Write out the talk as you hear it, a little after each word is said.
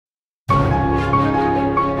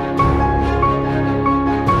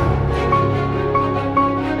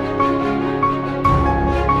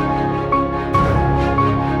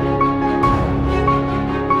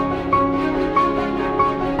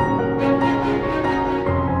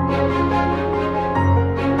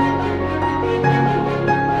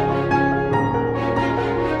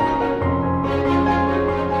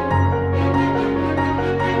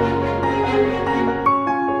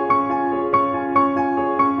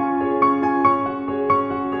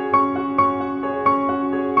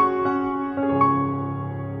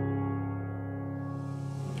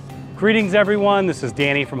Greetings everyone, this is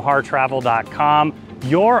Danny from HarTravel.com,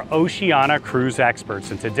 your Oceania Cruise experts.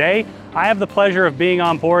 And today I have the pleasure of being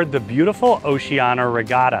on board the beautiful Oceania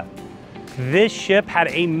Regatta. This ship had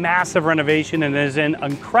a massive renovation and is in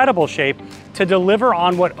incredible shape to deliver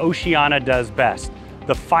on what Oceania does best.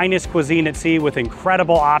 The finest cuisine at sea with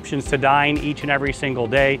incredible options to dine each and every single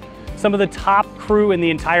day. Some of the top crew in the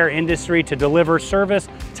entire industry to deliver service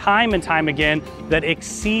time and time again that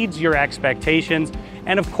exceeds your expectations.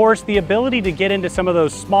 And of course, the ability to get into some of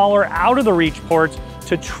those smaller, out of the reach ports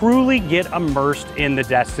to truly get immersed in the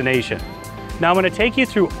destination. Now I'm going to take you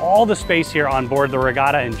through all the space here on board the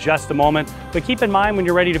Regatta in just a moment, but keep in mind when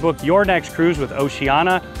you're ready to book your next cruise with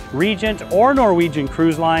Oceania, Regent, or Norwegian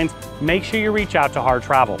Cruise Lines, make sure you reach out to Hard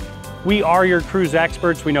Travel. We are your cruise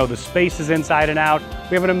experts. We know the spaces inside and out.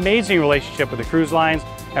 We have an amazing relationship with the cruise lines,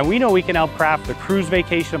 and we know we can help craft the cruise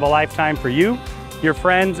vacation of a lifetime for you, your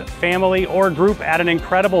friends, family, or group at an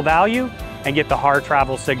incredible value, and get the Hard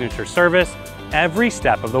Travel signature service every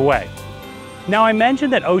step of the way. Now, I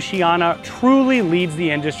mentioned that Oceania truly leads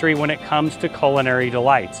the industry when it comes to culinary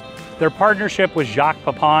delights. Their partnership with Jacques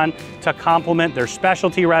Pepin to complement their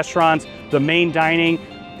specialty restaurants, the main dining,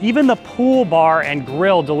 even the pool bar and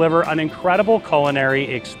grill deliver an incredible culinary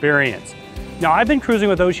experience. Now, I've been cruising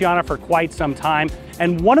with Oceania for quite some time,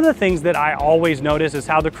 and one of the things that I always notice is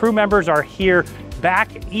how the crew members are here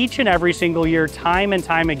back each and every single year, time and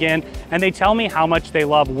time again, and they tell me how much they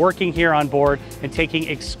love working here on board and taking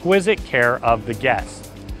exquisite care of the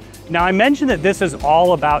guests. Now, I mentioned that this is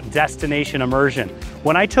all about destination immersion.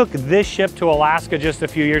 When I took this ship to Alaska just a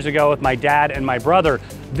few years ago with my dad and my brother,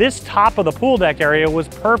 this top of the pool deck area was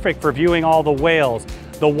perfect for viewing all the whales,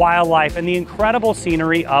 the wildlife, and the incredible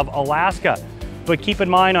scenery of Alaska. But keep in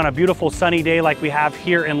mind, on a beautiful sunny day like we have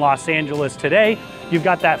here in Los Angeles today, you've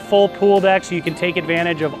got that full pool deck so you can take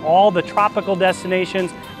advantage of all the tropical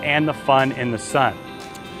destinations and the fun in the sun.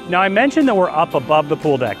 Now, I mentioned that we're up above the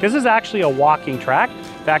pool deck. This is actually a walking track.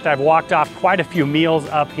 In fact, I've walked off quite a few meals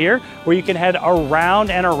up here where you can head around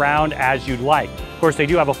and around as you'd like. Of course, they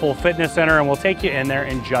do have a full fitness center, and we'll take you in there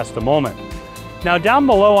in just a moment. Now, down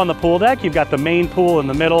below on the pool deck, you've got the main pool in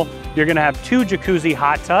the middle. You're gonna have 2 jacuzzi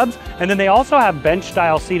hot tubs, and then they also have bench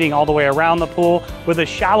style seating all the way around the pool with a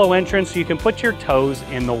shallow entrance so you can put your toes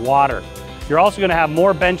in the water. You're also gonna have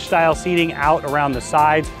more bench style seating out around the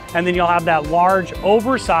sides, and then you'll have that large,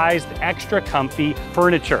 oversized, extra comfy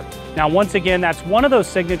furniture. Now, once again, that's one of those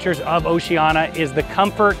signatures of Oceania is the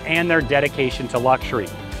comfort and their dedication to luxury.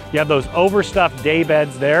 You have those overstuffed day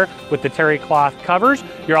beds there with the terry cloth covers.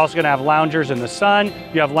 You're also gonna have loungers in the sun.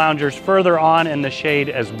 You have loungers further on in the shade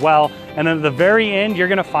as well. And then at the very end, you're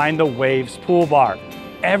gonna find the Waves pool bar.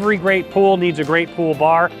 Every great pool needs a great pool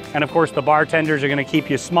bar. And of course, the bartenders are gonna keep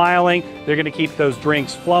you smiling. They're gonna keep those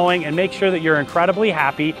drinks flowing and make sure that you're incredibly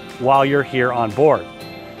happy while you're here on board.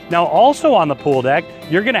 Now, also on the pool deck,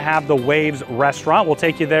 you're gonna have the Waves restaurant. We'll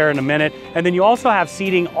take you there in a minute. And then you also have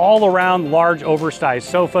seating all around, large oversized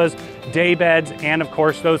sofas, day beds, and of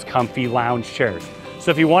course, those comfy lounge chairs.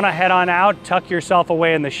 So if you wanna head on out, tuck yourself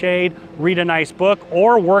away in the shade, read a nice book,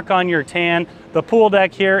 or work on your tan, the pool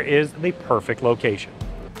deck here is the perfect location.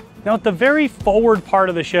 Now, at the very forward part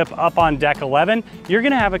of the ship up on deck 11, you're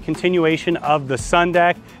gonna have a continuation of the sun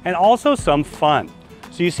deck and also some fun.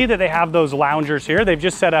 So you see that they have those loungers here. They've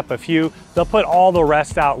just set up a few. They'll put all the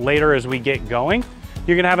rest out later as we get going.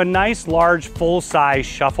 You're gonna have a nice, large, full-size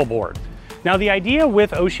shuffleboard. Now, the idea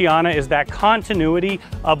with Oceania is that continuity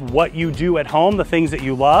of what you do at home, the things that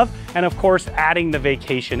you love, and of course, adding the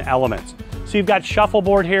vacation elements. So you've got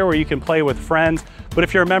shuffleboard here where you can play with friends, but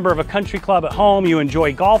if you're a member of a country club at home, you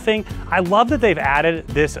enjoy golfing, I love that they've added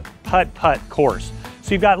this putt-putt course.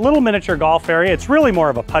 So you've got a little miniature golf area. It's really more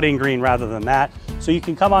of a putting green rather than that. So you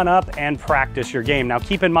can come on up and practice your game. Now,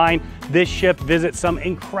 keep in mind, this ship visits some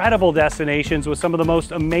incredible destinations with some of the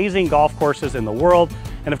most amazing golf courses in the world.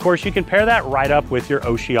 And of course, you can pair that right up with your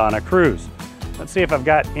Oceania Cruise. Let's see if I've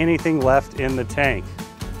got anything left in the tank.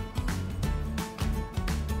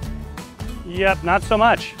 Yep, not so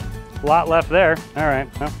much. A lot left there. All right,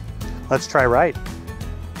 well, let's try right.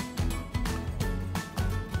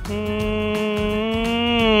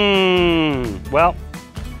 Well,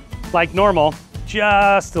 like normal,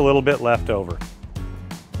 just a little bit left over.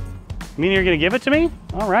 You mean you're gonna give it to me?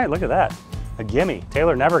 All right, look at that. A gimme.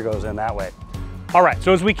 Taylor never goes in that way. All right,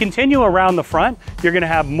 so as we continue around the front, you're gonna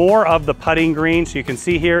have more of the putting green. So you can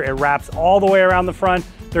see here, it wraps all the way around the front.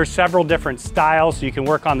 There's several different styles, so you can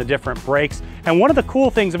work on the different breaks. And one of the cool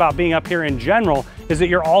things about being up here in general is that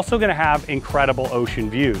you're also gonna have incredible ocean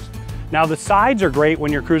views. Now, the sides are great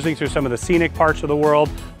when you're cruising through some of the scenic parts of the world.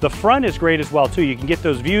 The front is great as well too. You can get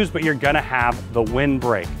those views, but you're gonna have the wind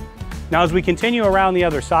break. Now, as we continue around the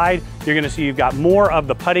other side, you're gonna see you've got more of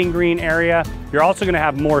the putting green area. You're also gonna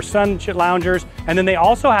have more sun loungers, and then they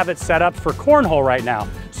also have it set up for cornhole right now.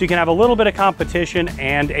 So you can have a little bit of competition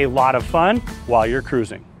and a lot of fun while you're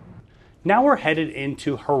cruising. Now we're headed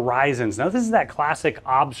into Horizons. Now this is that classic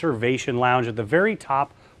observation lounge at the very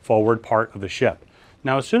top forward part of the ship.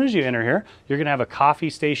 Now, as soon as you enter here, you're gonna have a coffee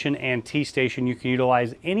station and tea station you can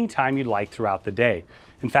utilize anytime you'd like throughout the day.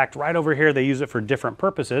 In fact, right over here, they use it for different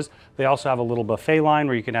purposes. They also have a little buffet line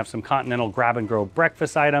where you can have some continental grab and go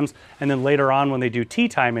breakfast items. And then later on, when they do tea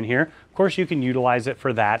time in here, of course, you can utilize it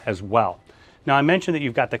for that as well. Now, I mentioned that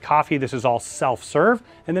you've got the coffee. This is all self-serve,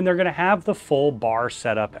 and then they're gonna have the full bar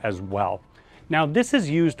setup as well. Now, this is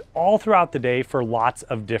used all throughout the day for lots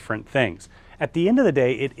of different things. At the end of the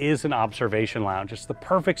day, it is an observation lounge. It's the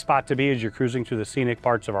perfect spot to be as you're cruising through the scenic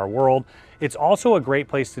parts of our world. It's also a great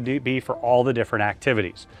place to be for all the different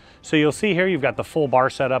activities. So you'll see here, you've got the full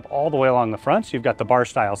bar setup all the way along the front. So you've got the bar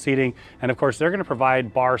style seating, and of course, they're gonna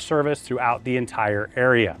provide bar service throughout the entire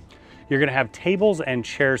area. You're gonna have tables and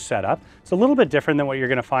chairs set up. It's a little bit different than what you're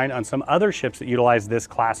gonna find on some other ships that utilize this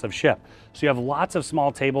class of ship. So you have lots of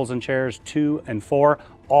small tables and chairs, 2 and 4,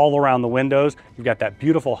 all around the windows. You've got that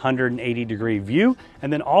beautiful 180-degree view.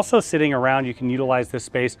 And then also sitting around, you can utilize this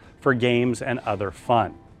space for games and other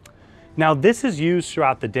fun. Now, this is used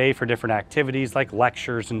throughout the day for different activities like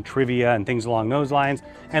lectures and trivia and things along those lines.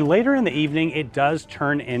 And later in the evening, it does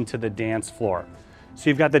turn into the dance floor. So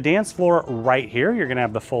you've got the dance floor right here. You're gonna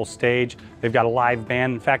have the full stage. They've got a live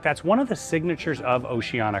band. In fact, that's one of the signatures of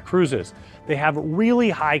Oceania Cruises. They have really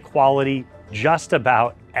high quality, just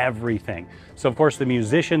about everything. So of course the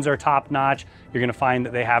musicians are top notch. You're gonna find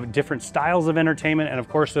that they have different styles of entertainment, and of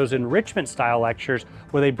course those enrichment style lectures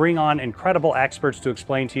where they bring on incredible experts to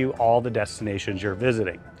explain to you all the destinations you're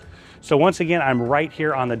visiting. So once again, I'm right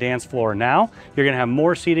here on the dance floor now. You're gonna have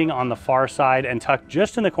more seating on the far side, and tucked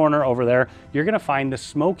just in the corner over there, you're gonna find the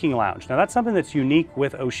smoking lounge. Now that's something that's unique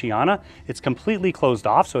with Oceania. It's completely closed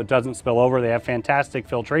off so it doesn't spill over. They have fantastic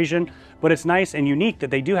filtration, but it's nice and unique that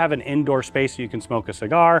they do have an indoor space so you can smoke a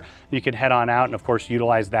cigar, you can head on out and of course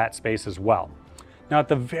utilize that space as well. Now at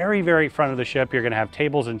the very, very front of the ship, you're gonna have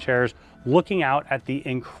tables and chairs looking out at the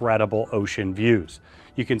incredible ocean views.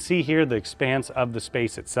 You can see here the expanse of the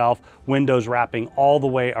space itself, windows wrapping all the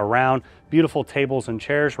way around, beautiful tables and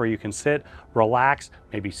chairs where you can sit, relax,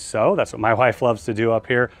 maybe sew, that's what my wife loves to do up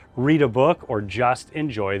here, read a book, or just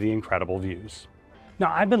enjoy the incredible views.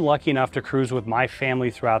 Now, I've been lucky enough to cruise with my family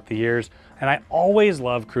throughout the years, and I always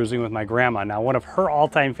love cruising with my grandma. Now, one of her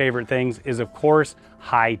all-time favorite things is, of course,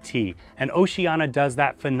 high tea. And Oceania does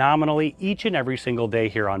that phenomenally each and every single day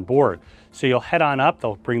here on board. So you'll head on up,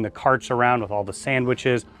 they'll bring the carts around with all the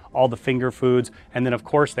sandwiches, all the finger foods, and then of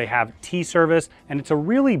course they have tea service, and it's a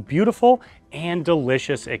really beautiful and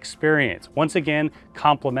delicious experience. Once again,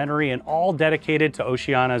 complimentary and all dedicated to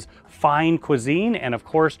Oceania's fine cuisine and of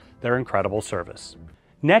course their incredible service.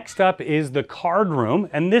 Next up is the card room,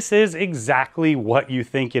 and this is exactly what you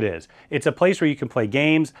think it is. It's a place where you can play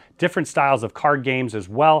games, different styles of card games as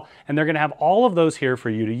well, and they're gonna have all of those here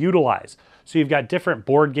for you to utilize. So you've got different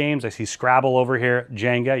board games. I see Scrabble over here,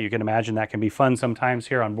 Jenga. You can imagine that can be fun sometimes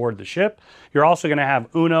here on board the ship. You're also gonna have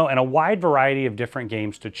Uno and a wide variety of different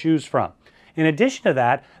games to choose from. In addition to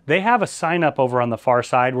that, they have a sign up over on the far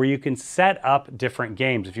side where you can set up different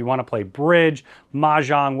games. If you want to play bridge,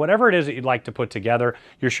 mahjong, whatever it is that you'd like to put together,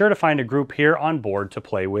 you're sure to find a group here on board to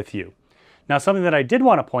play with you. Now, something that I did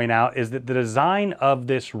want to point out is that the design of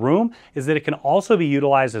this room is that it can also be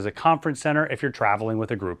utilized as a conference center if you're traveling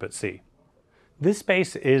with a group at sea. This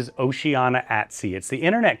space is Oceania at Sea. It's the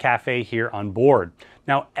internet cafe here on board.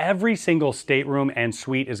 Now, every single stateroom and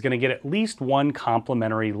suite is going to get at least one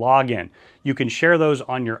complimentary login. You can share those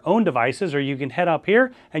on your own devices, or you can head up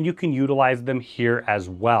here and you can utilize them here as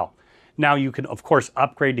well. Now you can, of course,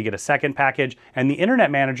 upgrade to get a second package, and the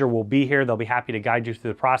internet manager will be here. They'll be happy to guide you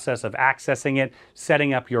through the process of accessing it,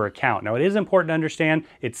 setting up your account. Now, it is important to understand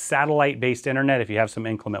it's satellite-based internet if you have some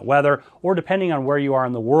inclement weather, or depending on where you are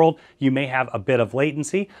in the world, you may have a bit of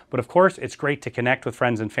latency. But of course, it's great to connect with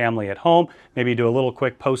friends and family at home, maybe do a little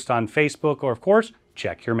quick post on Facebook, or of course,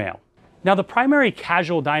 check your mail. Now, the primary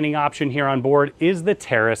casual dining option here on board is the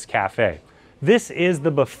Terrace Cafe. This is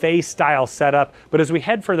the buffet style setup, but as we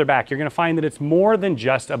head further back, you're gonna find that it's more than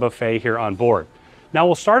just a buffet here on board. Now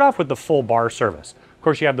we'll start off with the full bar service. Of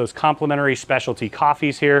course, you have those complimentary specialty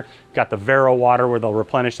coffees here. You've got the Vero water where they'll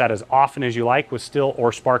replenish that as often as you like with still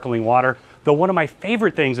or sparkling water. Though one of my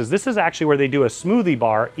favorite things is this is actually where they do a smoothie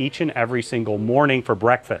bar each and every single morning for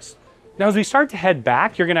breakfast. Now, as we start to head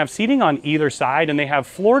back, you're gonna have seating on either side, and they have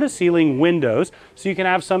floor to ceiling windows so you can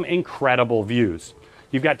have some incredible views.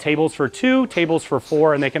 You've got tables for 2, tables for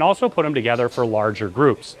 4, and they can also put them together for larger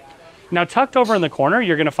groups. Now, tucked over in the corner,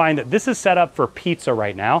 you're gonna find that this is set up for pizza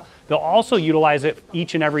right now. They'll also utilize it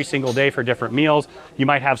each and every single day for different meals. You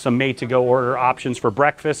might have some made-to-go order options for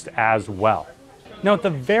breakfast as well. Now, at the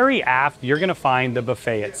very aft, you're gonna find the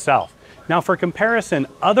buffet itself. Now, for comparison,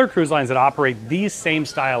 other cruise lines that operate these same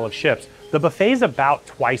style of ships, the buffet is about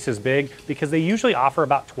twice as big because they usually offer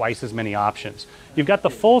about twice as many options. You've got the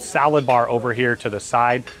full salad bar over here to the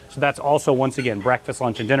side. So that's also, once again, breakfast,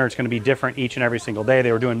 lunch, and dinner. It's going to be different each and every single day.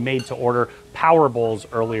 They were doing made to order power bowls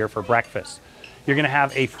earlier for breakfast. You're going to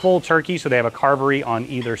have a full turkey, so they have a carvery on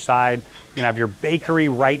either side. You're going to have your bakery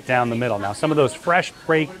right down the middle. Now, some of those fresh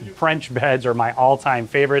baked French breads are my all-time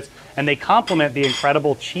favorites, and they complement the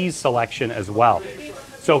incredible cheese selection as well.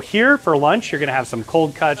 So here for lunch, you're gonna have some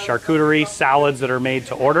cold cuts, charcuterie, salads that are made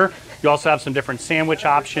to order. You also have some different sandwich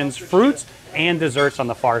options, fruits, and desserts on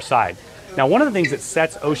the far side. Now, one of the things that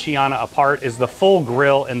sets Oceania apart is the full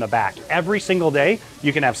grill in the back. Every single day,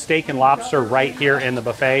 you can have steak and lobster right here in the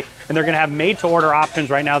buffet, and they're gonna have made to order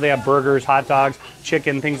options. Right now, they have burgers, hot dogs,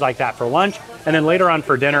 chicken, things like that for lunch. And then later on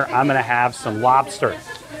for dinner, I'm gonna have some lobster.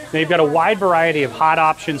 Now, you've got a wide variety of hot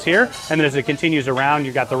options here, and then as it continues around,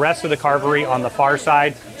 you've got the rest of the carvery on the far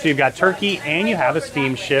side. So you've got turkey, and you have a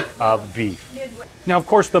steamed strip of beef. Now, of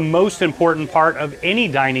course, the most important part of any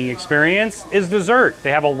dining experience is dessert.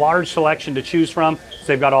 They have a large selection to choose from. So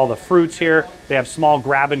they've got all the fruits here. They have small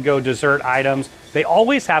grab-and-go dessert items. They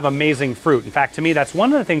always have amazing fruit. In fact, to me, that's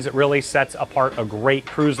one of the things that really sets apart a great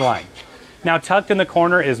cruise line. Now, tucked in the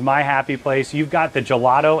corner is my happy place. You've got the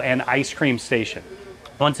gelato and ice cream station.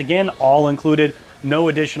 Once again, all included, no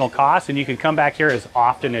additional cost, and you can come back here as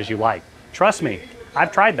often as you like. Trust me,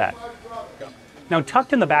 I've tried that. Now,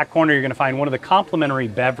 tucked in the back corner, you're gonna find one of the complimentary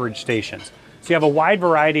beverage stations. So you have a wide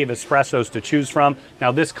variety of espressos to choose from.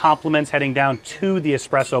 Now, this complements heading down to the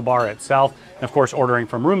espresso bar itself. And of course, ordering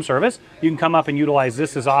from room service, you can come up and utilize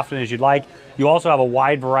this as often as you'd like. You also have a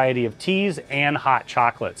wide variety of teas and hot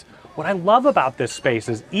chocolates. What I love about this space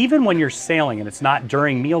is even when you're sailing and it's not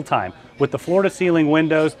during mealtime, with the floor-to-ceiling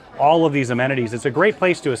windows, all of these amenities, it's a great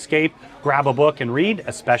place to escape, grab a book and read,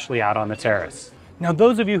 especially out on the terrace. Now,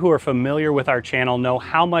 those of you who are familiar with our channel know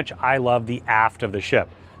how much I love the aft of the ship.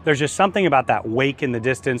 There's just something about that wake in the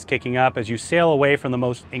distance kicking up as you sail away from the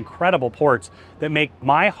most incredible ports that make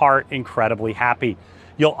my heart incredibly happy.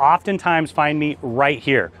 You'll oftentimes find me right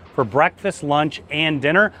here for breakfast, lunch, and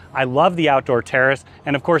dinner. I love the outdoor terrace.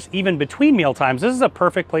 And of course, even between meal times, this is a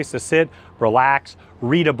perfect place to sit, relax,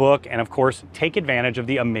 read a book, and of course, take advantage of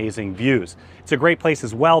the amazing views. It's a great place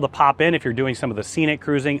as well to pop in if you're doing some of the scenic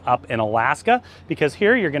cruising up in Alaska, because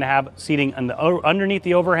here you're gonna have seating underneath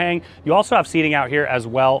the overhang. You also have seating out here as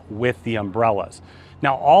well with the umbrellas.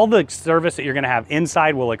 Now, all the service that you're gonna have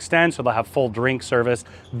inside will extend, so they'll have full drink service.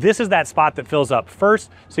 This is that spot that fills up first,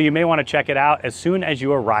 so you may wanna check it out as soon as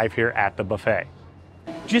you arrive here at the buffet.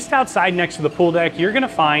 Just outside next to the pool deck, you're gonna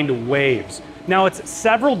find waves. Now, it's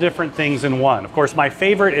several different things in one. Of course, my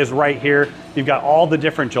favorite is right here. You've got all the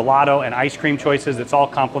different gelato and ice cream choices. It's all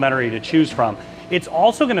complimentary to choose from. It's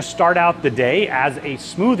also gonna start out the day as a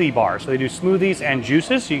smoothie bar. So they do smoothies and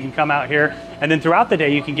juices, so you can come out here, and then throughout the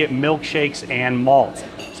day, you can get milkshakes and malts.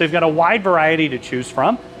 So you've got a wide variety to choose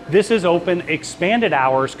from. This is open expanded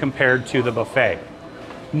hours compared to the buffet.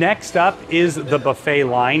 Next up is the buffet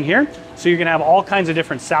line here. So you're gonna have all kinds of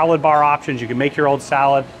different salad bar options. You can make your own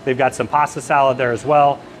salad. They've got some pasta salad there as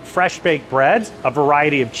well. Fresh baked breads, a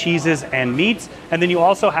variety of cheeses and meats, and then you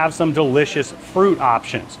also have some delicious fruit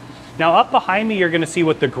options. Now, up behind me, you're gonna see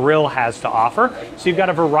what the grill has to offer. So you've got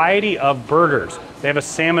a variety of burgers. They have a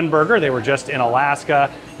salmon burger. They were just in Alaska.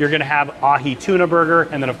 You're gonna have ahi tuna burger.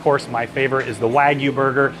 And then of course, my favorite is the Wagyu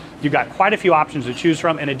burger. You've got quite a few options to choose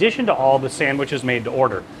from in addition to all the sandwiches made to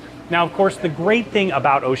order. Now, of course, the great thing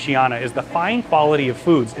about Oceania is the fine quality of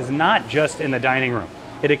foods is not just in the dining room.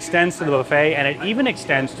 It extends to the buffet and it even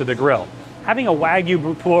extends to the grill. Having a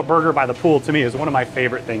Wagyu burger by the pool to me is one of my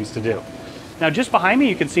favorite things to do. Now, just behind me,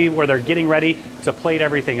 you can see where they're getting ready to plate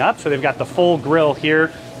everything up. So they've got the full grill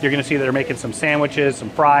here. You're gonna see that they're making some sandwiches,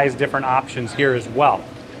 some fries, different options here as well.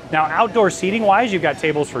 Now, outdoor seating wise, you've got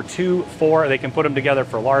tables for 2, 4. They can put them together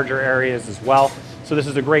for larger areas as well. So this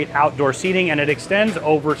is a great outdoor seating and it extends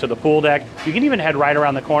over to the pool deck. You can even head right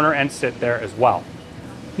around the corner and sit there as well.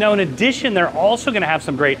 Now, in addition, they're also gonna have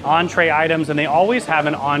some great entree items, and they always have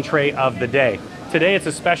an entree of the day. Today it's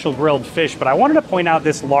a special grilled fish, but I wanted to point out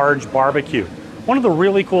this large barbecue. One of the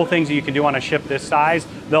really cool things that you can do on a ship this size,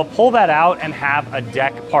 they'll pull that out and have a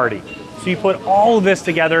deck party. So you put all of this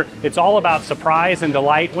together, it's all about surprise and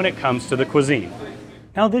delight when it comes to the cuisine.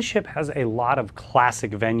 Now this ship has a lot of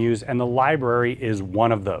classic venues and the library is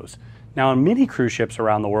one of those. Now on many cruise ships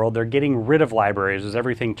around the world, they're getting rid of libraries as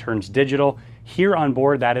everything turns digital. Here on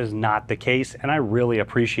board, that is not the case, and I really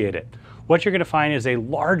appreciate it. What you're going to find is a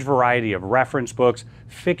large variety of reference books,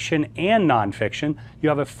 fiction and nonfiction. You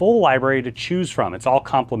have a full library to choose from. It's all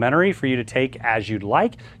complimentary for you to take as you'd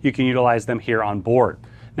like. You can utilize them here on board.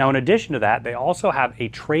 Now, in addition to that, they also have a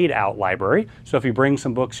trade-out library. So if you bring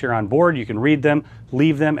some books here on board, you can read them,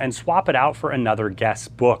 leave them, and swap it out for another guest's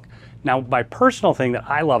book. Now, my personal thing that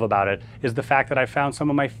I love about it is the fact that I found some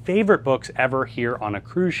of my favorite books ever here on a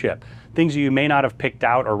cruise ship. Things you may not have picked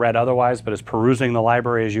out or read otherwise, but as perusing the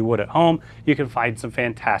library as you would at home, you can find some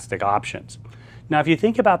fantastic options. Now, if you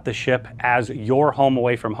think about the ship as your home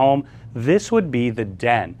away from home, this would be the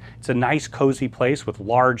den. It's a nice cozy place with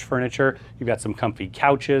large furniture. You've got some comfy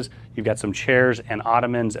couches, you've got some chairs and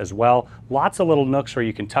ottomans as well. Lots of little nooks where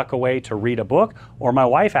you can tuck away to read a book, or my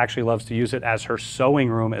wife actually loves to use it as her sewing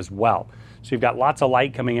room as well. So you've got lots of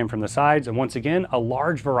light coming in from the sides, and once again, a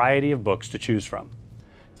large variety of books to choose from.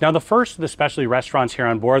 Now, the first of the specialty restaurants here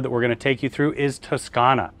on board that we're going to take you through is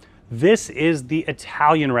Toscana. This is the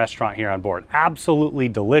Italian restaurant here on board. Absolutely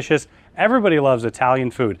delicious. Everybody loves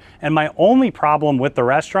Italian food. And my only problem with the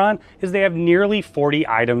restaurant is they have nearly 40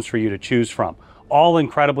 items for you to choose from. All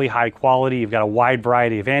incredibly high quality. You've got a wide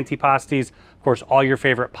variety of antipastis, of course, all your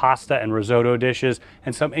favorite pasta and risotto dishes,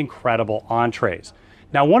 and some incredible entrees.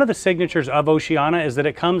 Now, one of the signatures of Oceania is that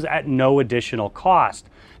it comes at no additional cost.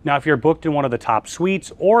 Now, if you're booked in one of the top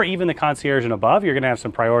suites or even the concierge and above, you're going to have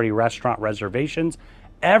some priority restaurant reservations.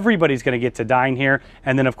 Everybody's going to get to dine here,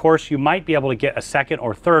 and then of course you might be able to get a second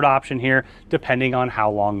or third option here depending on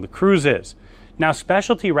how long the cruise is. Now,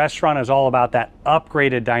 specialty restaurant is all about that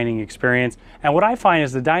upgraded dining experience, and what I find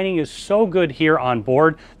is the dining is so good here on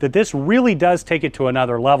board that this really does take it to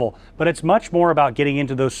another level, but it's much more about getting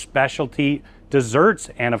into those specialty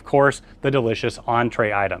desserts and of course the delicious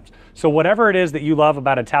entree items. So whatever it is that you love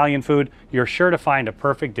about Italian food, you're sure to find a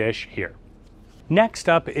perfect dish here. Next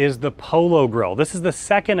up is the Polo Grill. This is the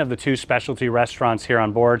second of the two specialty restaurants here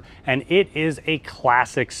on board, and it is a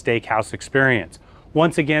classic steakhouse experience.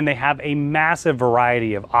 Once again, they have a massive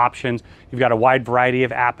variety of options. You've got a wide variety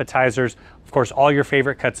of appetizers, of course, all your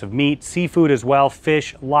favorite cuts of meat, seafood as well,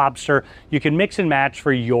 fish, lobster. You can mix and match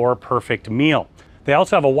for your perfect meal. They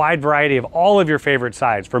also have a wide variety of all of your favorite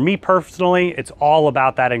sides. For me personally, it's all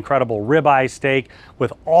about that incredible ribeye steak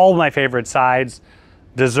with all my favorite sides.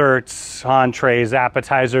 Desserts, entrees,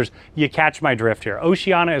 appetizers, you catch my drift here.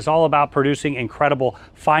 Oceania is all about producing incredible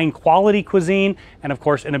fine quality cuisine and of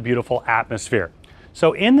course in a beautiful atmosphere.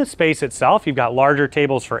 So in the space itself, you've got larger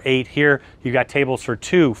tables for 8 here, you've got tables for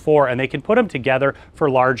 2, 4, and they can put them together for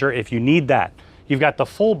larger if you need that. You've got the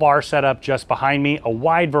full bar set up just behind me, a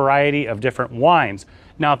wide variety of different wines.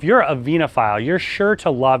 Now, if you're a vinophile, you're sure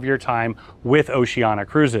to love your time with Oceania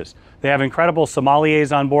Cruises. They have incredible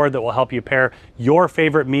sommeliers on board that will help you pair your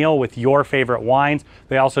favorite meal with your favorite wines.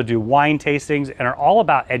 They also do wine tastings and are all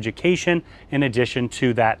about education in addition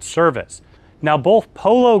to that service. Now, both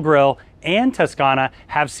Polo Grill and Toscana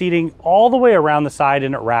have seating all the way around the side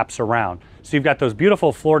and it wraps around. So you've got those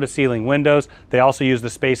beautiful floor-to-ceiling windows. They also use the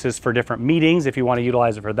spaces for different meetings if you want to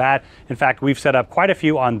utilize it for that. In fact, we've set up quite a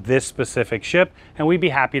few on this specific ship, and we'd be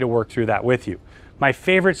happy to work through that with you. My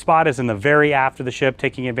favorite spot is in the very aft of the ship,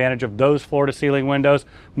 taking advantage of those floor-to-ceiling windows.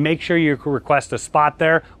 Make sure you request a spot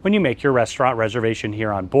there when you make your restaurant reservation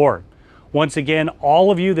here on board. Once again, all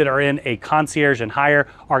of you that are in a concierge and higher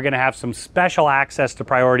are going to have some special access to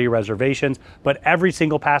priority reservations, but every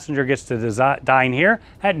single passenger gets to dine here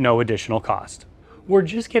at no additional cost. We're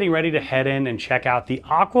just getting ready to head in and check out the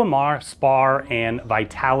Aquamar Spa and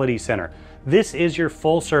Vitality Center. This is your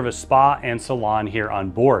full-service spa and salon here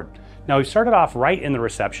on board. Now, we started off right in the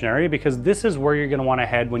reception area because this is where you're going to want to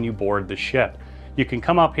head when you board the ship. You can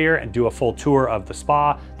come up here and do a full tour of the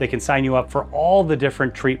spa. They can sign you up for all the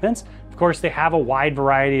different treatments. Of course, they have a wide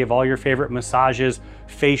variety of all your favorite massages,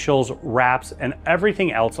 facials, wraps, and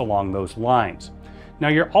everything else along those lines. Now,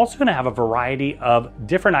 you're also going to have a variety of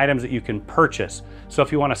different items that you can purchase. So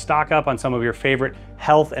if you want to stock up on some of your favorite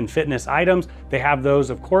health and fitness items, they have those,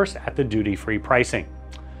 of course, at the duty-free pricing.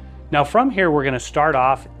 Now, from here, we're going to start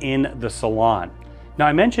off in the salon. Now,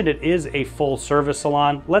 I mentioned it is a full service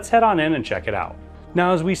salon. Let's head on in and check it out.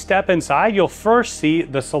 Now, as we step inside, you'll first see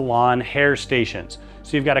the salon hair stations.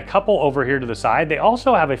 So you've got a couple over here to the side. They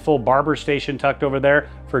also have a full barber station tucked over there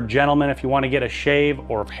for gentlemen if you want to get a shave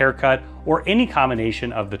or a haircut or any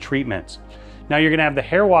combination of the treatments. Now, you're going to have the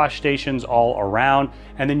hair wash stations all around,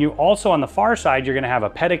 and then you also on the far side, you're going to have a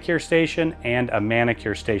pedicure station and a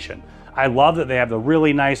manicure station. I love that they have the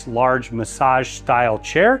really nice large massage style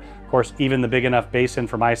chair. Of course, even the big enough basin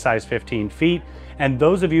for my size, 15 feet. And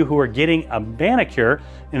those of you who are getting a manicure,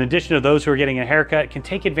 in addition to those who are getting a haircut, can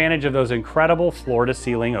take advantage of those incredible floor to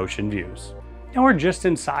ceiling ocean views. Now we're just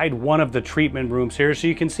inside one of the treatment rooms here, so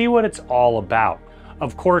you can see what it's all about.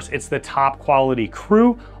 Of course, it's the top quality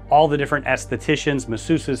crew, all the different estheticians,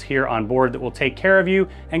 masseuses here on board that will take care of you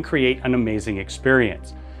and create an amazing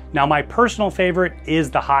experience. Now, my personal favorite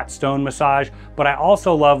is the hot stone massage, but I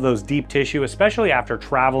also love those deep tissue, especially after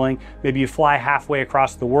traveling. Maybe you fly halfway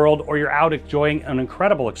across the world or you're out enjoying an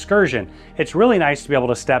incredible excursion. It's really nice to be able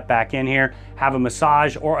to step back in here, have a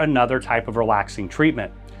massage or another type of relaxing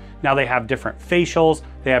treatment. Now they have different facials,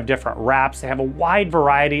 they have different wraps, they have a wide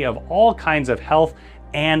variety of all kinds of health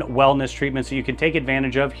and wellness treatments that you can take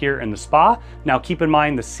advantage of here in the spa. Now keep in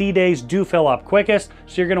mind the sea days do fill up quickest,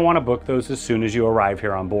 so you're gonna wanna book those as soon as you arrive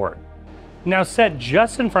here on board. Now set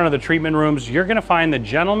just in front of the treatment rooms, you're gonna find the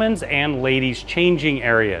gentlemen's and ladies' changing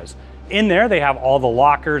areas. In there, they have all the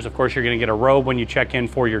lockers. Of course, you're gonna get a robe when you check in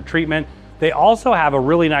for your treatment. They also have a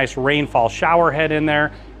really nice rainfall shower head in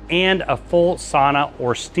there and a full sauna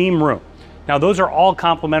or steam room. Now those are all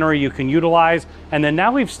complimentary you can utilize. And then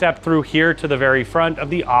now we've stepped through here to the very front of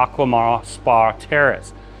the Aquamar Spa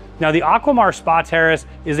Terrace. Now the Aquamar Spa Terrace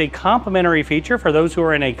is a complimentary feature for those who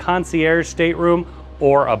are in a concierge stateroom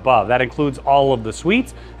or above. That includes all of the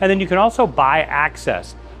suites. And then you can also buy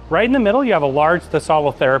access. Right in the middle, you have a large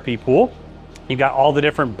therapy pool. You've got all the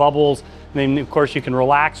different bubbles. And then of course you can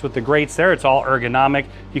relax with the grates there. It's all ergonomic.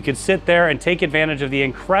 You can sit there and take advantage of the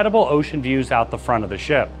incredible ocean views out the front of the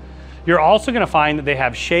ship. You're also gonna find that they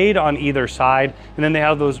have shade on either side, and then they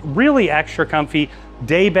have those really extra comfy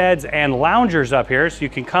day beds and loungers up here, so you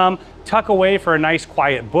can come tuck away for a nice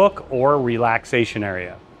quiet book or relaxation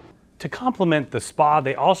area. To complement the spa,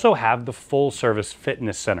 they also have the full service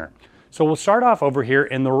fitness center. So we'll start off over here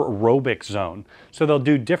in the aerobics zone. So they'll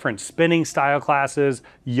do different spinning style classes,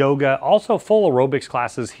 yoga, also full aerobics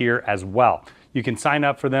classes here as well. You can sign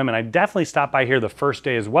up for them, and I definitely stop by here the first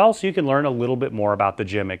day as well so you can learn a little bit more about the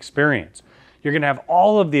gym experience. You're gonna have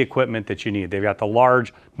all of the equipment that you need. They've got the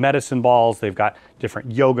large medicine balls, they've got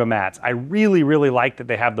different yoga mats. I really like that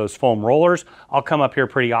they have those foam rollers. I'll come up here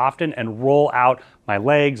pretty often and roll out my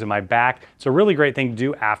legs and my back. It's a really great thing to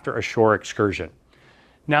do after a shore excursion.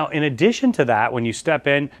 Now, in addition to that, when you step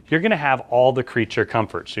in, you're gonna have all the creature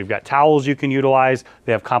comforts. So you've got towels you can utilize,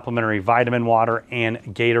 they have complimentary vitamin water and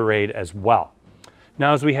Gatorade as well.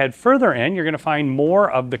 Now, as we head further in, you're gonna find more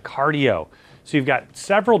of the cardio. So you've got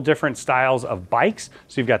several different styles of bikes.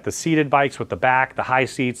 So you've got the seated bikes with the back, the high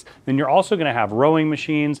seats. Then you're also gonna have rowing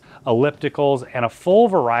machines, ellipticals, and a full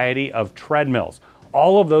variety of treadmills.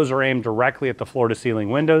 All of those are aimed directly at the floor to ceiling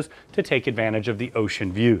windows to take advantage of the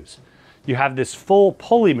ocean views. You have this full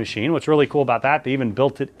pulley machine. What's really cool about that, they even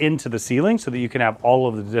built it into the ceiling so that you can have all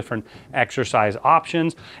of the different exercise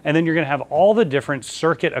options. And then you're gonna have all the different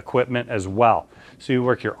circuit equipment as well. So you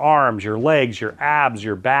work your arms, your legs, your abs,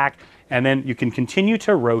 your back, and then you can continue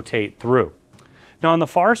to rotate through. Now on the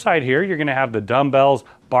far side here, you're gonna have the dumbbells,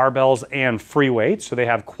 barbells, and free weights. So they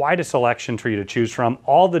have quite a selection for you to choose from,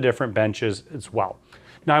 all the different benches as well.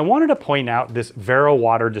 Now I wanted to point out this Vero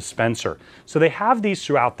water dispenser. So they have these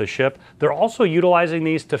throughout the ship. They're also utilizing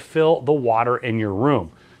these to fill the water in your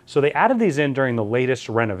room. So they added these in during the latest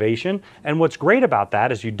renovation. And what's great about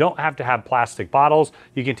that is you don't have to have plastic bottles.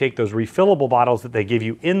 You can take those refillable bottles that they give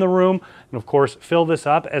you in the room and of course fill this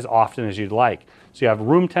up as often as you'd like. So you have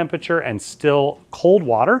room temperature and still cold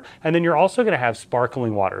water, and then you're also gonna have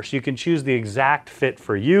sparkling water. So you can choose the exact fit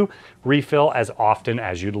for you, refill as often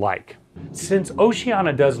as you'd like. Since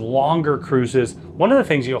Oceania does longer cruises, one of the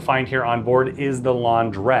things you'll find here on board is the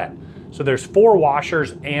laundrette. So there's 4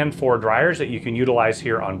 washers and 4 dryers that you can utilize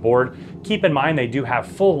here on board. Keep in mind they do have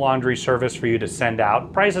full laundry service for you to send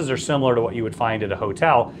out. Prices are similar to what you would find at a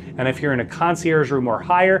hotel. And if you're in a concierge room or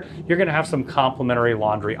higher, you're gonna have some complimentary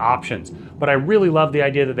laundry options. But I really love the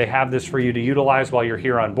idea that they have this for you to utilize while you're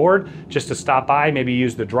here on board, just to stop by, maybe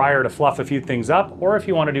use the dryer to fluff a few things up, or if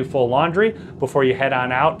you wanna do full laundry before you head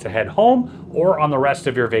on out to head home or on the rest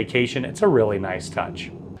of your vacation, it's a really nice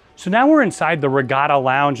touch. So now we're inside the Regatta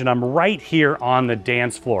Lounge and I'm right here on the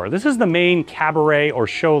dance floor. This is the main cabaret or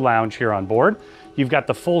show lounge here on board. You've got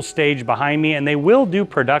the full stage behind me and they will do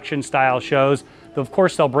production style shows. Of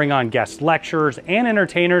course, they'll bring on guest lecturers and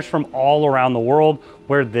entertainers from all around the world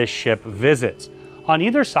where this ship visits. On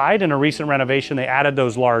either side, in a recent renovation, they added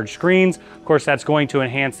those large screens. Of course, that's going to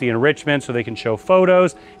enhance the enrichment so they can show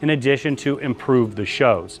photos in addition to improve the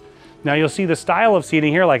shows. Now you'll see the style of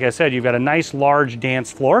seating here. Like I said, you've got a nice large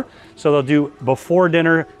dance floor. So they'll do before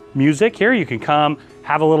dinner music here. You can come,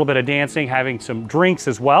 have a little bit of dancing, having some drinks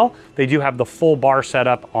as well. They do have the full bar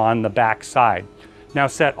setup on the back side. Now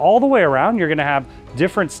set all the way around, you're gonna have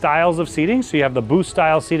different styles of seating. So you have the booth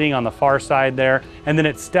style seating on the far side there, and then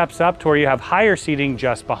it steps up to where you have higher seating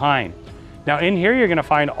just behind. Now in here, you're gonna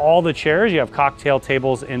find all the chairs. You have cocktail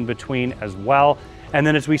tables in between as well. And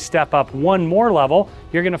then as we step up one more level,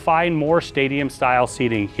 you're gonna find more stadium style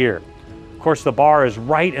seating here. Of course, the bar is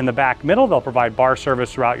right in the back middle. They'll provide bar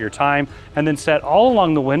service throughout your time. And then set all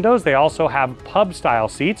along the windows, they also have pub style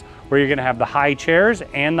seats where you're gonna have the high chairs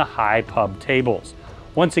and the high pub tables.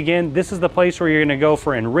 Once again, this is the place where you're gonna go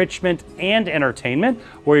for enrichment and entertainment,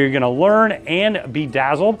 where you're gonna learn and be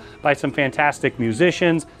dazzled by some fantastic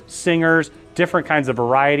musicians, singers, different kinds of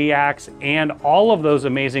variety acts, and all of those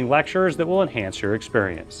amazing lecturers that will enhance your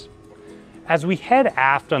experience. As we head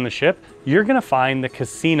aft on the ship, you're gonna find the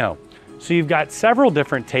casino. So you've got several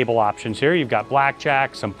different table options here. You've got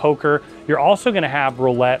blackjack, some poker. You're also gonna have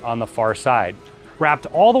roulette on the far side. Wrapped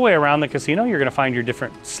all the way around the casino, you're gonna find your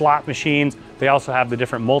different slot machines. They also have the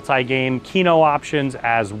different multi-game Keno options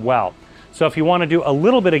as well. So if you wanna do a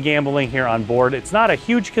little bit of gambling here on board, it's not a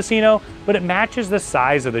huge casino, but it matches the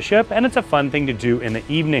size of the ship, and it's a fun thing to do in the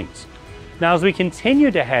evenings. Now, as we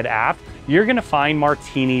continue to head aft, you're gonna find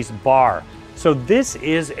Martini's Bar. So this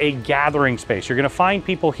is a gathering space. You're gonna find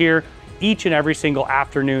people here each and every single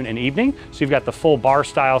afternoon and evening. So you've got the full bar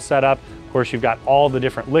style setup. Of course, you've got all the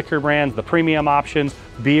different liquor brands, the premium options,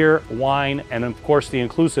 beer, wine, and of course the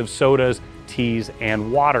inclusive sodas, teas,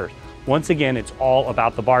 and waters. Once again, it's all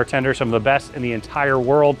about the bartender, some of the best in the entire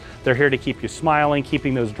world. They're here to keep you smiling,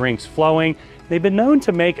 keeping those drinks flowing. They've been known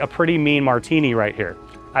to make a pretty mean martini right here.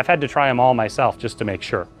 I've had to try them all myself just to make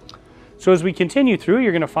sure. So as we continue through,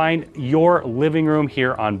 you're gonna find your living room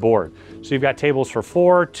here on board. So you've got tables for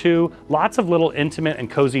 4, 2, lots of little intimate and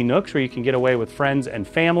cozy nooks where you can get away with friends and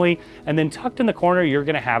family. And then tucked in the corner, you're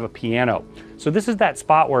gonna have a piano. So this is that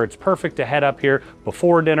spot where it's perfect to head up here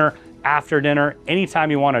before dinner, after dinner,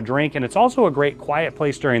 anytime you want to drink. And it's also a great quiet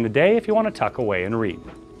place during the day if you want to tuck away and read.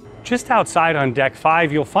 Just outside on deck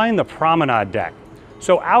 5, you'll find the promenade deck.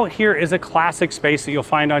 So out here is a classic space that you'll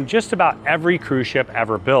find on just about every cruise ship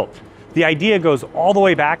ever built. The idea goes all the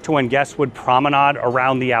way back to when guests would promenade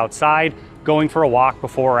around the outside, going for a walk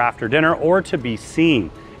before or after dinner, or to be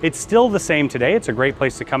seen. It's still the same today. It's a great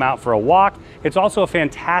place to come out for a walk. It's also a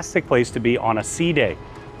fantastic place to be on a sea day.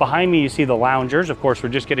 Behind me, you see the loungers. Of course, we're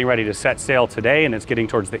just getting ready to set sail today and it's getting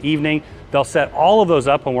towards the evening. They'll set all of those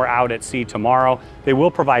up when we're out at sea tomorrow. They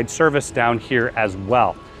will provide service down here as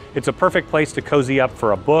well. It's a perfect place to cozy up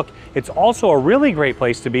for a book. It's also a really great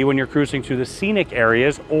place to be when you're cruising through the scenic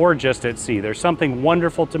areas or just at sea. There's something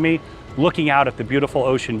wonderful to me looking out at the beautiful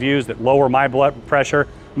ocean views that lower my blood pressure,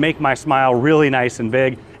 make my smile really nice and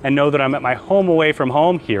big, and know that I'm at my home away from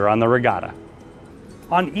home here on the Regatta.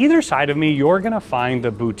 On either side of me, you're gonna find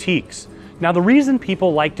the boutiques. Now, the reason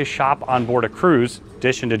people like to shop on board a cruise, in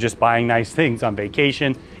addition to just buying nice things on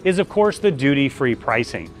vacation, is of course the duty-free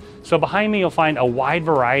pricing. So behind me, you'll find a wide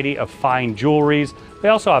variety of fine jewelries. They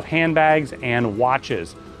also have handbags and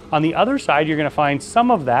watches. On the other side, you're gonna find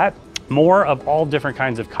some of that, more of all different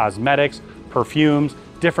kinds of cosmetics, perfumes,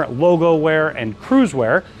 different logo wear and cruise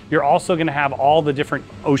wear. You're also gonna have all the different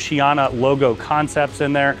Oceania logo concepts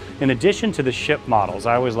in there, in addition to the ship models.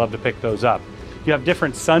 I always love to pick those up. You have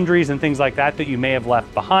different sundries and things like that that you may have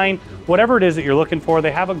left behind. Whatever it is that you're looking for,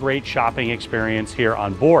 they have a great shopping experience here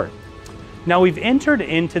on board. Now we've entered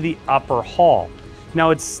into the upper hall. Now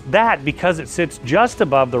it's that because it sits just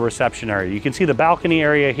above the reception area. You can see the balcony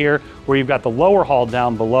area here where you've got the lower hall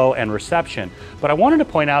down below and reception. But I wanted to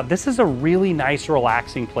point out this is a really nice,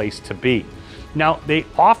 relaxing place to be. Now they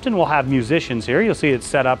often will have musicians here. You'll see it's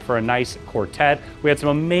set up for a nice quartet. We had some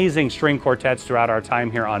amazing string quartets throughout our time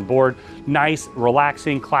here on board. Nice,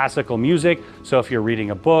 relaxing, classical music. So if you're reading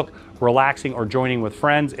a book, relaxing, or joining with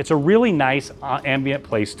friends, it's a really nice ambient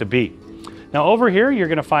place to be. Now over here, you're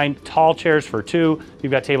gonna find tall chairs for 2.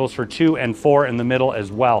 You've got tables for 2 and 4 in the middle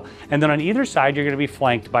as well. And then on either side, you're gonna be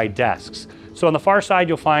flanked by desks. So on the far side,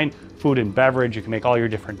 you'll find food and beverage. You can make all your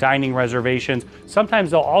different dining reservations.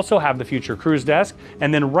 Sometimes they'll also have the future cruise desk.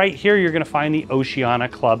 And then right here, you're gonna find the Oceania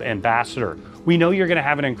Club Ambassador. We know you're gonna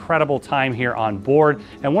have an incredible time here on board.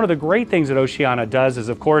 And one of the great things that Oceania does is,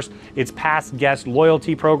 of course, its past guest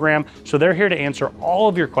loyalty program. So they're here to answer all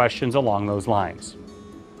of your questions along those lines.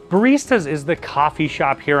 Baristas is the coffee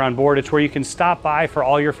shop here on board. It's where you can stop by for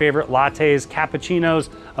all your favorite lattes, cappuccinos,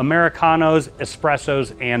 Americanos,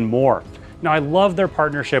 espressos, and more. Now, I love their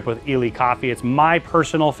partnership with Ely Coffee. It's my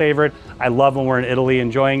personal favorite. I love when we're in Italy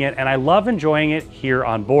enjoying it, and I love enjoying it here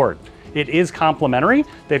on board. It is complimentary.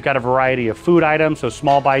 They've got a variety of food items, so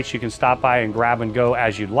small bites you can stop by and grab and go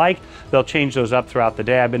as you'd like. They'll change those up throughout the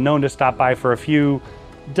day. I've been known to stop by for a few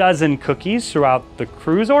dozen cookies throughout the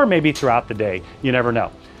cruise, or maybe throughout the day. You never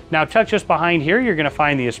know. Now, tucked just behind here, you're gonna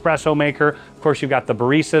find the espresso maker. Of course, you've got the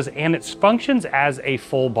baristas, and it functions as a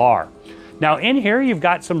full bar. Now, in here, you've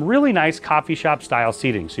got some really nice coffee shop style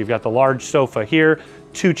seating. So you've got the large sofa here,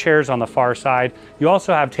 2 chairs on the far side. You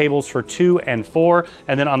also have tables for 2 and 4,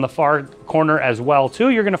 and then on the far corner as well too,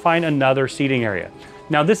 you're gonna find another seating area.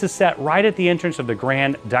 Now this is set right at the entrance of the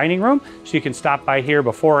grand dining room, so you can stop by here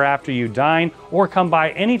before or after you dine, or come by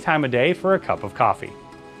any time of day for a cup of coffee.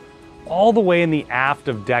 All the way in the aft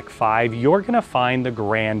of deck 5, you're gonna find the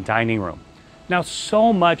grand dining room. Now,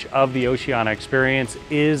 so much of the Oceania experience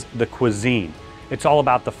is the cuisine. It's all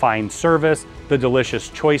about the fine service, the delicious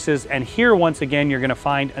choices, and here once again you're gonna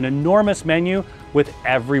find an enormous menu with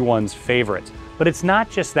everyone's favorites. But it's not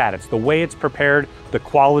just that, it's the way it's prepared, the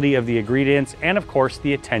quality of the ingredients, and of course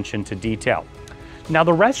the attention to detail. Now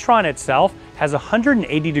the restaurant itself has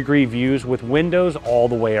 180-degree views with windows all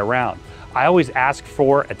the way around. I always ask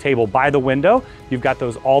for a table by the window. You've got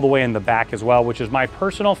those all the way in the back as well, which is my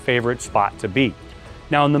personal favorite spot to be.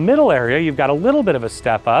 Now in the middle area, you've got a little bit of a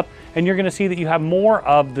step up, and you're gonna see that you have more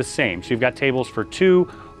of the same. So you've got tables for 2,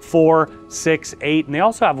 4, 6, 8, and they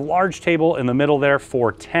also have a large table in the middle there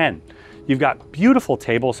for 10. You've got beautiful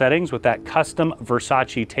table settings with that custom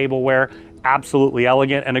Versace tableware, absolutely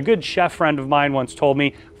elegant. And a good chef friend of mine once told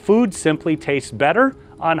me, food simply tastes better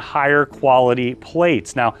on higher quality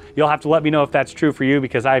plates. Now, you'll have to let me know if that's true for you,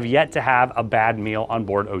 because I've yet to have a bad meal on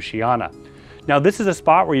board Oceania. Now, this is a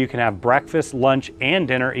spot where you can have breakfast, lunch, and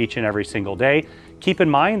dinner each and every single day. Keep in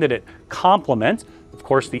mind that it complements, of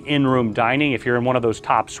course, the in-room dining. If you're in one of those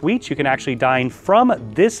top suites, you can actually dine from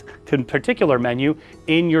this particular menu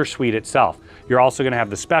in your suite itself. You're also gonna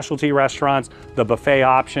have the specialty restaurants, the buffet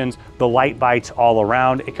options, the light bites all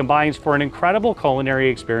around. It combines for an incredible culinary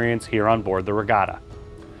experience here on board the Regatta.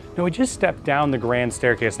 Now, we just stepped down the grand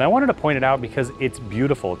staircase, and I wanted to point it out because it's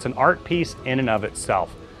beautiful. It's an art piece in and of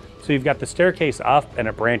itself. So you've got the staircase up, and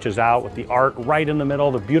it branches out with the art right in the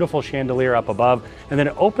middle, the beautiful chandelier up above, and then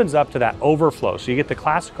it opens up to that overflow. So you get the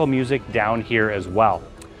classical music down here as well.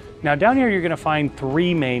 Now down here, you're gonna find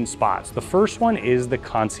 3 main spots. The first one is the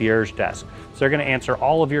concierge desk. So they're gonna answer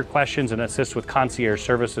all of your questions and assist with concierge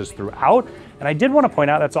services throughout. And I did wanna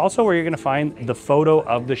point out, that's also where you're gonna find the photo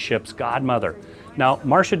of the ship's godmother. Now,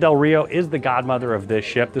 Marcia Del Rio is the godmother of this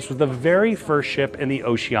ship. This was the very first ship in the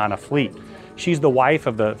Oceania fleet. She's the wife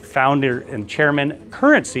of the founder and chairman,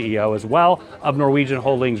 current CEO as well, of Norwegian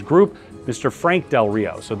Holdings Group, Mr. Frank Del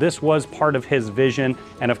Rio. So this was part of his vision.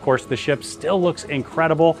 And of course, the ship still looks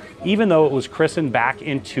incredible, even though it was christened back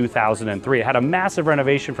in 2003. It had a massive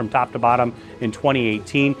renovation from top to bottom in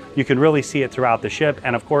 2018. You can really see it throughout the ship.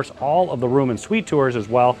 And of course, all of the room and suite tours as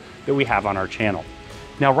well that we have on our channel.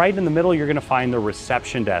 Now, right in the middle, you're gonna find the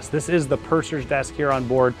reception desk. This is the purser's desk here on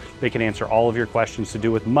board. They can answer all of your questions to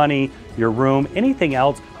do with money, your room, anything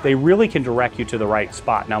else. They really can direct you to the right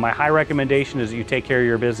spot. Now, my high recommendation is that you take care of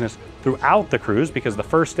your business throughout the cruise, because the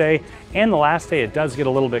first day and the last day, it does get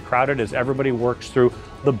a little bit crowded as everybody works through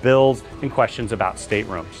the bills and questions about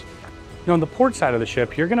staterooms. Now, on the port side of the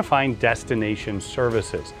ship, you're gonna find destination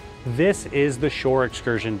services. This is the shore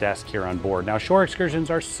excursion desk here on board. Now, shore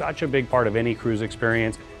excursions are such a big part of any cruise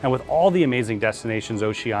experience, and with all the amazing destinations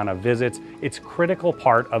Oceania visits, it's a critical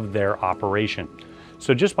part of their operation.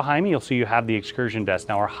 So just behind me, you'll see you have the excursion desk.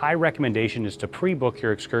 Now, our high recommendation is to pre-book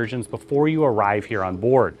your excursions before you arrive here on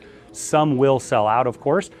board. Some will sell out, of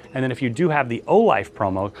course, and then if you do have the O-Life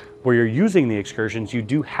promo where you're using the excursions, you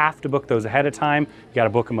do have to book those ahead of time. You got to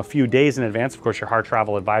book them a few days in advance. Of course, your Hard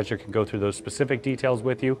Travel advisor can go through those specific details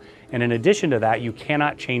with you. And in addition to that, you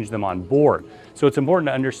cannot change them on board. So it's important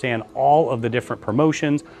to understand all of the different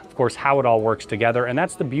promotions, of course, how it all works together. And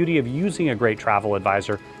that's the beauty of using a great travel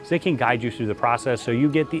advisor, is they can guide you through the process so you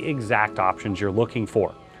get the exact options you're looking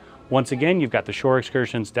for. Once again, you've got the shore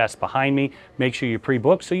excursions desk behind me. Make sure you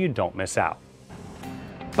pre-book so you don't miss out.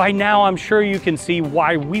 By now, I'm sure you can see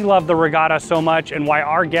why we love the Regatta so much and why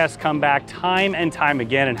our guests come back time and time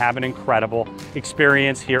again and have an incredible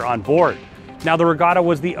experience here on board. Now, the Regatta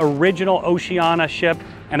was the original Oceania ship,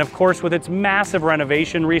 and of course, with its massive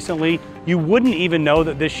renovation recently, you wouldn't even know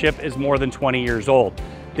that this ship is more than 20 years old.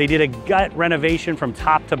 They did a gut renovation from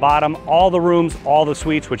top to bottom, all the rooms, all the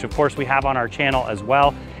suites, which of course we have on our channel as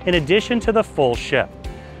well, in addition to the full ship.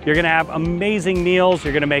 You're gonna have amazing meals,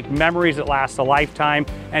 you're gonna make memories that last a lifetime,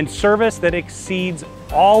 and service that exceeds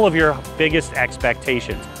all of your biggest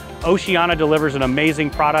expectations. Oceania delivers an amazing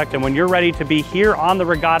product, and when you're ready to be here on the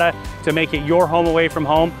Regatta to make it your home away from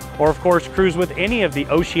home, or of course cruise with any of the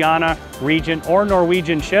Oceania, Regent, or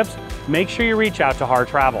Norwegian ships, make sure you reach out to Har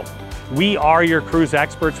Travel. We are your cruise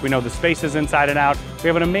experts. We know the spaces inside and out. We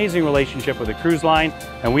have an amazing relationship with the cruise line,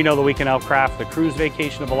 and we know that we can help craft the cruise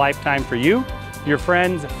vacation of a lifetime for you, your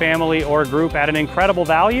friends, family, or group at an incredible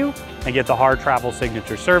value, and get the Har Travel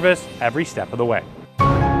signature service every step of the way.